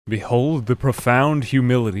Behold the profound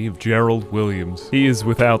humility of Gerald Williams. He is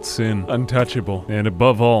without sin, untouchable, and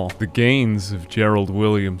above all, the gains of Gerald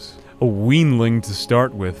Williams. A weanling to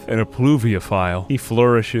start with, and a pluviophile. He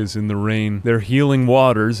flourishes in the rain. Their healing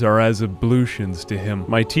waters are as ablutions to him.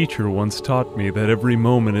 My teacher once taught me that every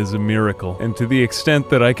moment is a miracle, and to the extent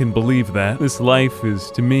that I can believe that, this life is,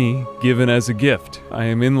 to me, given as a gift. I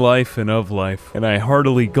am in life and of life, and I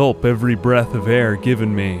heartily gulp every breath of air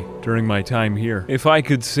given me during my time here. If I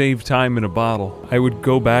could save time in a bottle, I would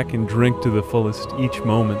go back and drink to the fullest each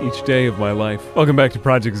moment, each day of my life. Welcome back to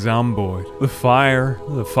Project Zomboid. The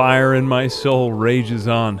fire in my soul rages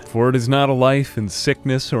on, for it is not a life in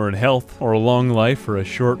sickness or in health, or a long life or a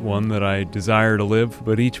short one that I desire to live,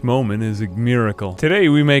 but each moment is a miracle. Today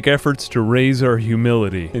we make efforts to raise our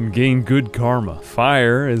humility and gain good karma.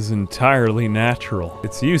 Fire is entirely natural.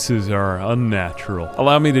 Its uses are unnatural.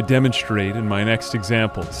 Allow me to demonstrate in my next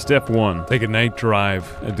example. Step 1. Take a night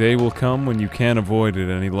drive. A day will come when you can't avoid it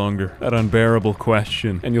any longer. That unbearable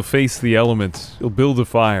question. And you'll face the elements. You'll build a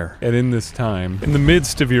fire. And in this time, in the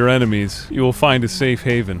midst of your enemies, you will find a safe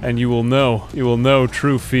haven. And you will know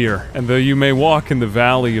true fear. And though you may walk in the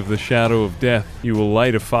valley of the shadow of death, you will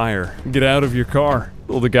light a fire. Get out of your car.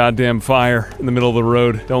 Build a goddamn fire in the middle of the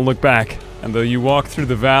road. Don't look back. And though you walk through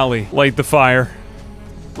the valley, light the fire.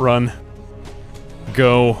 Run.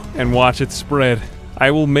 Go and watch it spread. I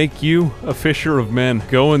will make you a fisher of men.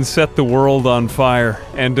 Go and set the world on fire.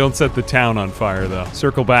 And don't set the town on fire, though.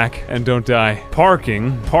 Circle back and don't die.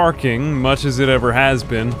 Parking, much as it ever has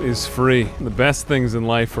been, is free. The best things in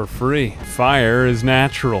life are free. Fire is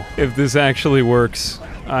natural. If this actually works,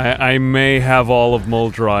 I may have all of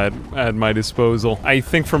Muldra at my disposal. I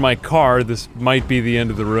think for my car, this might be the end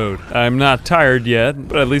of the road. I'm not tired yet,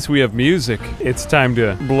 but at least we have music. It's time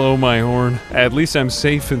to blow my horn. At least I'm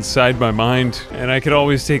safe inside my mind, and I could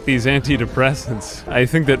always take these antidepressants. I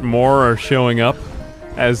think that more are showing up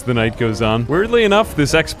as the night goes on. Weirdly enough,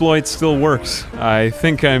 this exploit still works. I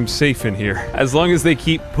think I'm safe in here. As long as they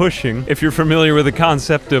keep pushing. If you're familiar with the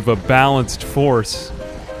concept of a balanced force,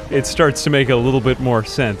 it starts to make a little bit more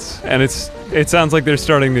sense. And it sounds like they're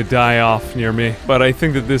starting to die off near me. But I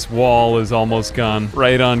think that this wall is almost gone.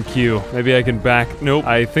 Right on cue. Maybe I can back. Nope.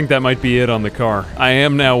 I think that might be it on the car. I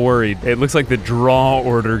am now worried. It looks like the draw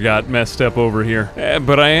order got messed up over here.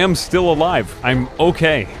 But I am still alive. I'm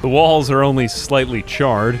okay. The walls are only slightly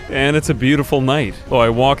charred, and it's a beautiful night. Though I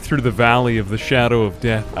walk through the valley of the shadow of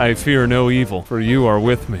death, I fear no evil, for you are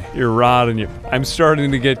with me. Your rod and your... I'm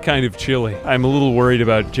starting to get kind of chilly. I'm a little worried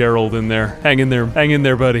about Gerald in there. Hang in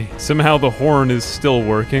there, buddy. Somehow the horn is still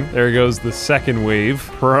working. There goes the second wave.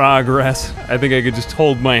 Progress. I think I could just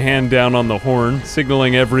hold my hand down on the horn,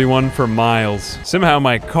 signaling everyone for miles. Somehow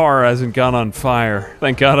my car hasn't gone on fire.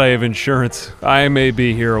 Thank God I have insurance. I may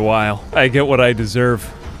be here a while. I get what I deserve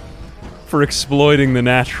for exploiting the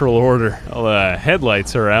natural order. Well, the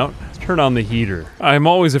headlights are out. Turn on the heater. I'm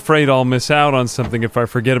always afraid I'll miss out on something if I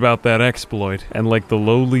forget about that exploit, and like the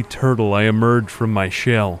lowly turtle I emerge from my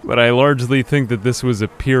shell. But I largely think that this was a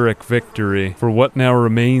Pyrrhic victory, for what now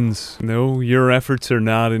remains? No, your efforts are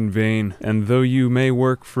not in vain, and though you may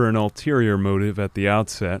work for an ulterior motive at the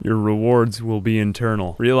outset, your rewards will be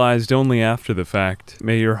internal, realized only after the fact.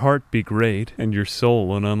 May your heart be great, and your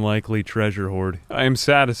soul an unlikely treasure hoard. I am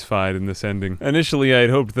satisfied in this ending. Initially, I had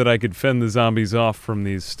hoped that I could fend the zombies off from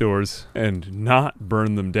these stores, and not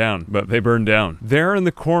burn them down, but they burned down. There in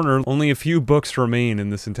the corner, only a few books remain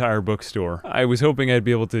in this entire bookstore. I was hoping I'd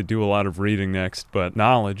be able to do a lot of reading next, but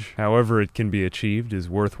knowledge, however it can be achieved, is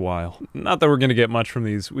worthwhile. Not that we're gonna get much from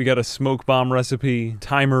these. We got a smoke bomb recipe,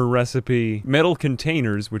 timer recipe, metal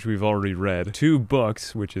containers, which we've already read, 2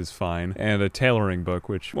 books, which is fine, and a tailoring book,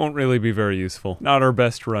 which won't really be very useful. Not our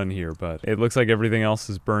best run here, but it looks like everything else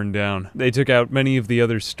is burned down. They took out many of the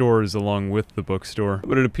other stores along with the bookstore,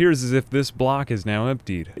 but it appears as if this block is now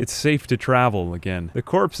emptied. It's safe to travel again. The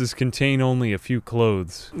corpses contain only a few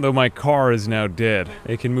clothes. Though my car is now dead,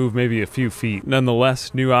 it can move maybe a few feet.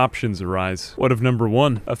 Nonetheless, new options arise. What of number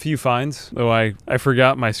 1? A few finds, though I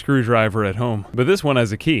forgot my screwdriver at home. But this one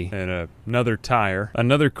has a key, and another tire,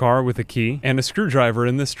 another car with a key, and a screwdriver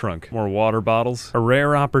in this trunk. More water bottles. A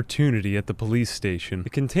rare opportunity at the police station.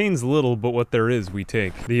 It contains little, but what there is we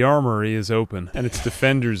take. The armory is open, and its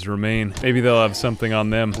defenders remain. Maybe they'll have something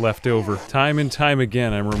on them left left over. Time and time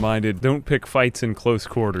again, I'm reminded, don't pick fights in close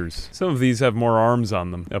quarters. Some of these have more arms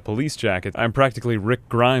on them. A police jacket. I'm practically Rick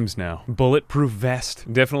Grimes now. Bulletproof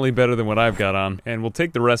vest. Definitely better than what I've got on. And we'll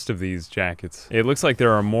take the rest of these jackets. It looks like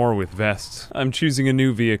there are more with vests. I'm choosing a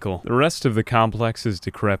new vehicle. The rest of the complex is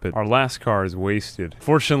decrepit. Our last car is wasted.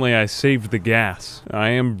 Fortunately, I saved the gas. I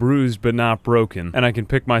am bruised but not broken, and I can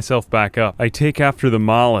pick myself back up. I take after the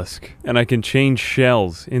mollusk, and I can change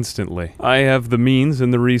shells instantly. I have the means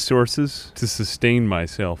and the resources to sustain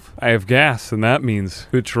myself. I have gas, and that means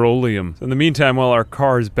petroleum. So in the meantime, while our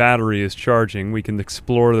car's battery is charging, we can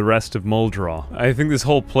explore the rest of Muldraw. I think this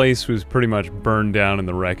whole place was pretty much burned down in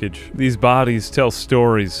the wreckage. These bodies tell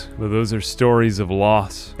stories, but those are stories of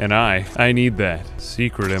loss. And I need that.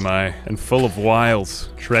 Secret am I, and full of wiles,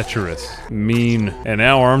 treacherous, mean, and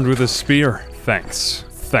now armed with a spear. Thanks.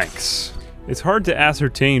 Thanks. It's hard to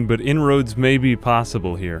ascertain, but inroads may be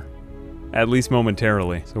possible here. At least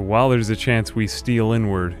momentarily. So while there's a chance we steal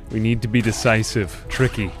inward, we need to be decisive.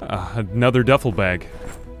 Tricky. Another duffel bag.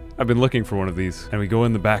 I've been looking for one of these, and we go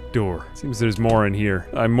in the back door. Seems there's more in here.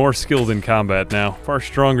 I'm more skilled in combat now, far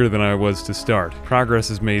stronger than I was to start.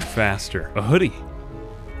 Progress is made faster. A hoodie.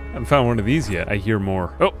 I haven't found one of these yet. I hear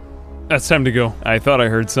more. Oh, that's time to go. I thought I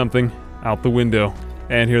heard something out the window,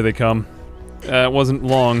 and here they come. It wasn't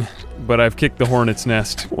long, but I've kicked the hornet's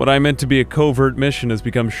nest. What I meant to be a covert mission has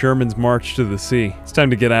become Sherman's march to the sea. It's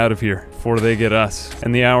time to get out of here before they get us,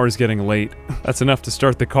 and the hour's getting late. That's enough to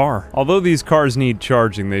start the car. Although these cars need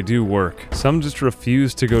charging, they do work. Some just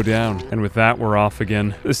refuse to go down, and with that, we're off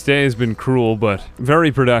again. This day has been cruel, but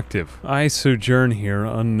very productive. I sojourn here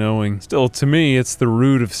unknowing. Still, to me, it's the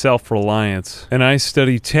root of self-reliance, and I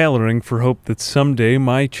study tailoring for hope that someday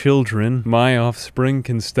my children, my offspring,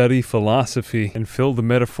 can study philosophy and fill the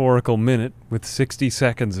metaphorical minute with 60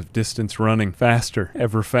 seconds of distance running, faster,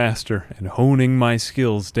 ever faster, and honing my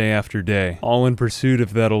skills day after day, all in pursuit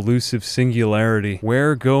of that elusive singularity.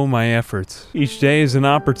 Where go my efforts? Each day is an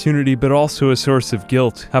opportunity, but also a source of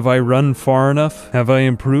guilt. Have I run far enough? Have I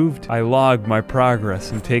improved? I log my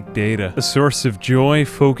progress and take data. A source of joy,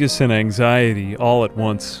 focus, and anxiety all at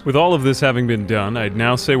once. With all of this having been done, I'd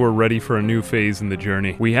now say we're ready for a new phase in the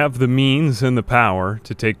journey. We have the means and the power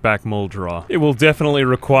to take back Muldraw. It will definitely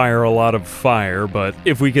require a lot of fire, but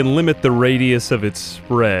if we can limit the radius of its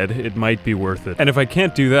spread, it might be worth it. And if I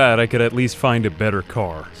can't do that, I could at least find a better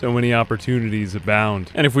car. So many opportunities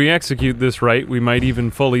abound. And if we execute this right, we might even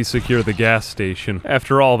fully secure the gas station.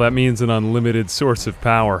 After all, that means an unlimited source of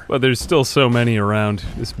power. But there's still so many around.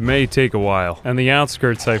 This may take a while. And the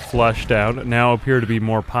outskirts I flushed out now appear to be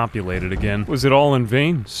more populated again. Was it all in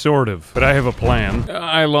vain? Sort of. But I have a plan.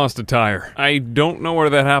 I lost a tire. I don't know where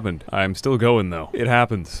that happened. I'm still going though. It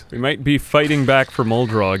happens. We might be fighting back for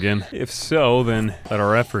Muldraw again. If so, then let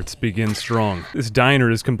our efforts begin strong. This diner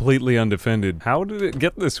is completely undefended. How did it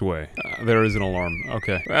get this way? There is an alarm.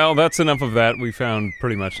 Okay. Well, that's enough of that. We found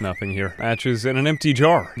pretty much nothing here. Matches and an empty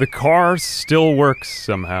jar. The car still works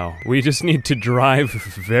somehow. We just need to drive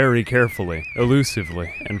very carefully,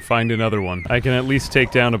 elusively, and find another one. I can at least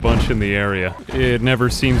take down a bunch in the area. It never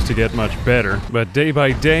seems to get much better, but day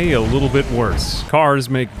by day, a little bit worse. Cars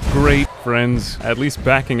make great friends. At least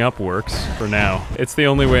backing up works, for now. It's the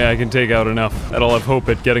only way I can take out enough that I'll have hope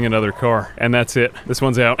at getting another car. And that's it. This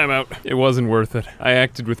one's out. I'm out. It wasn't worth it. I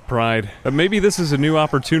acted with pride. But maybe this is a new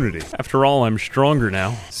opportunity. After all, I'm stronger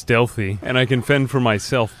now, stealthy, and I can fend for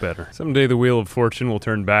myself better. Someday the wheel of fortune will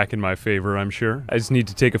turn back in my favor, I'm sure. I just need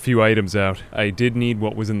to take a few items out. I did need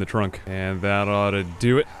what was in the trunk, and that ought to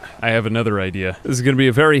do it. I have another idea. This is going to be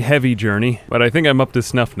a very heavy journey, but I think I'm up to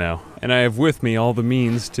snuff now. And I have with me all the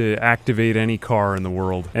means to activate any car in the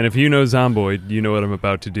world. And if you know Zomboid, you know what I'm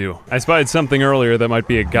about to do. I spied something earlier that might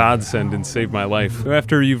be a godsend and save my life. So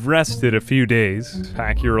after you've rested a few days,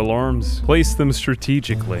 pack your alarms, place them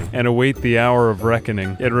strategically, and await the hour of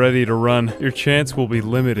reckoning. Get ready to run. Your chance will be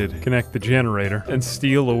limited. Connect the generator and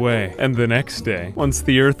steal away. And the next day, once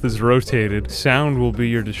the earth is rotated, sound will be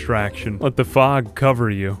your distraction. Let the fog cover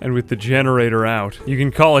you, and with the generator out, you can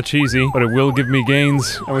call it cheesy, but it will give me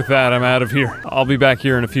gains. And with that, I'm out of here. I'll be back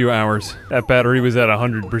here in a few hours. That battery was at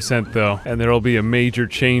 100% though, and there'll be a major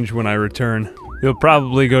change when I return. You'll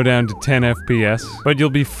probably go down to 10 FPS, but you'll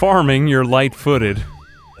be farming your light-footed.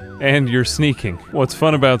 And you're sneaking. What's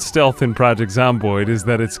fun about stealth in Project Zomboid is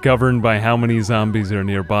that it's governed by how many zombies are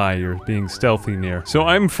nearby you're being stealthy near. So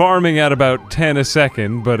I'm farming at about 10 a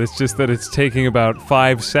second, but it's just that it's taking about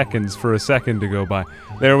 5 seconds for a second to go by.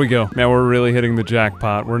 There we go. Now we're really hitting the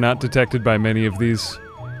jackpot. We're not detected by many of these.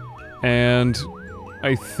 And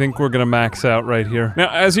I think we're gonna max out right here. Now,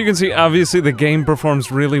 as you can see, obviously the game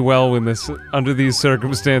performs really well under these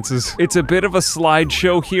circumstances. It's a bit of a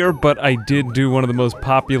slideshow here, but I did do one of the most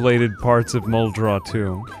populated parts of Muldra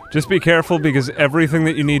 2. Just be careful because everything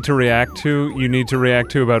that you need to react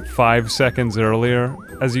to about 5 seconds earlier.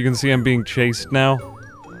 As you can see, I'm being chased now.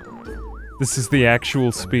 This is the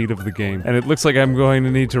actual speed of the game, and it looks like I'm going to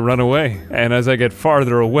need to run away. And as I get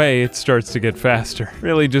farther away, it starts to get faster.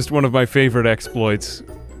 Really just one of my favorite exploits.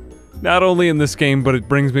 Not only in this game, but it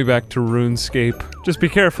brings me back to RuneScape. Just be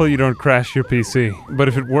careful you don't crash your PC. But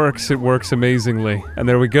if it works amazingly. And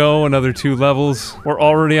there we go, another 2 levels. We're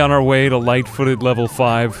already on our way to light-footed level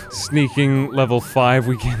 5. Sneaking level 5,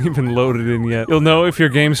 we can't even load it in yet. You'll know if your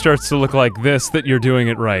game starts to look like this that you're doing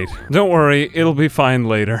it right. Don't worry, it'll be fine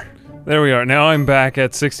later. There we are, now I'm back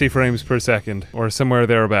at 60 frames per second, or somewhere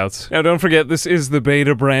thereabouts. Now don't forget, this is the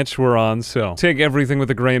beta branch we're on, so take everything with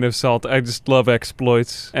a grain of salt. I just love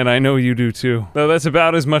exploits, and I know you do too. Though that's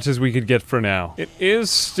about as much as we could get for now. It is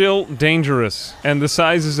still dangerous, and the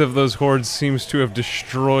sizes of those hordes seems to have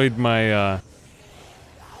destroyed my,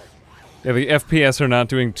 Yeah, the FPS are not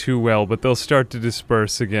doing too well, but they'll start to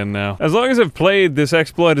disperse again now. As long as I've played, this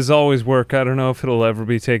exploit has always worked. I don't know if it'll ever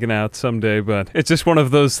be taken out someday, but it's just one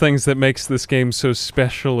of those things that makes this game so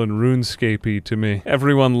special and RuneScape-y to me.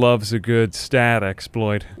 Everyone loves a good stat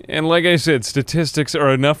exploit. And like I said, statistics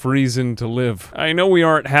are enough reason to live. I know we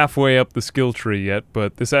aren't halfway up the skill tree yet,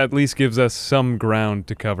 but this at least gives us some ground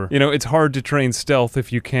to cover. You know, it's hard to train stealth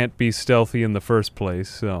if you can't be stealthy in the first place,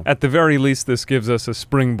 so at the very least this gives us a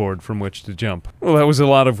springboard from which to jump. Well, that was a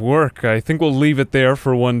lot of work. I think we'll leave it there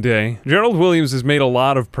for one day. Gerald Williams has made a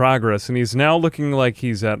lot of progress, and he's now looking like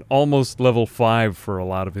he's at almost level 5 for a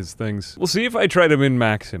lot of his things. We'll see if I try to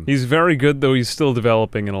min-max him. He's very good, though he's still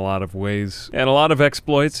developing in a lot of ways. And a lot of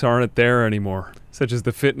exploits aren't there anymore, such as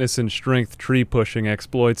the fitness and strength tree-pushing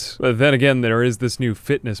exploits. But then again, there is this new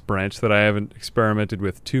fitness branch that I haven't experimented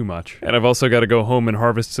with too much. And I've also got to go home and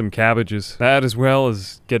harvest some cabbages. That, as well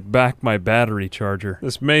as get back my battery charger.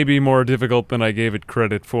 This may be more difficult than I gave it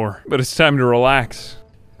credit for, but it's time to relax.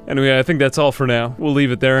 Anyway, I think that's all for now. We'll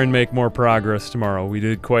leave it there and make more progress tomorrow. We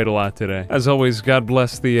did quite a lot today. As always, God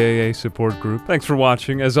bless the AA support group. Thanks for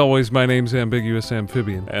watching. As always, my name's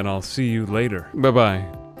ᛤSsNEEKsSᛤ, and I'll see you later.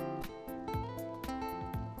 Bye-bye.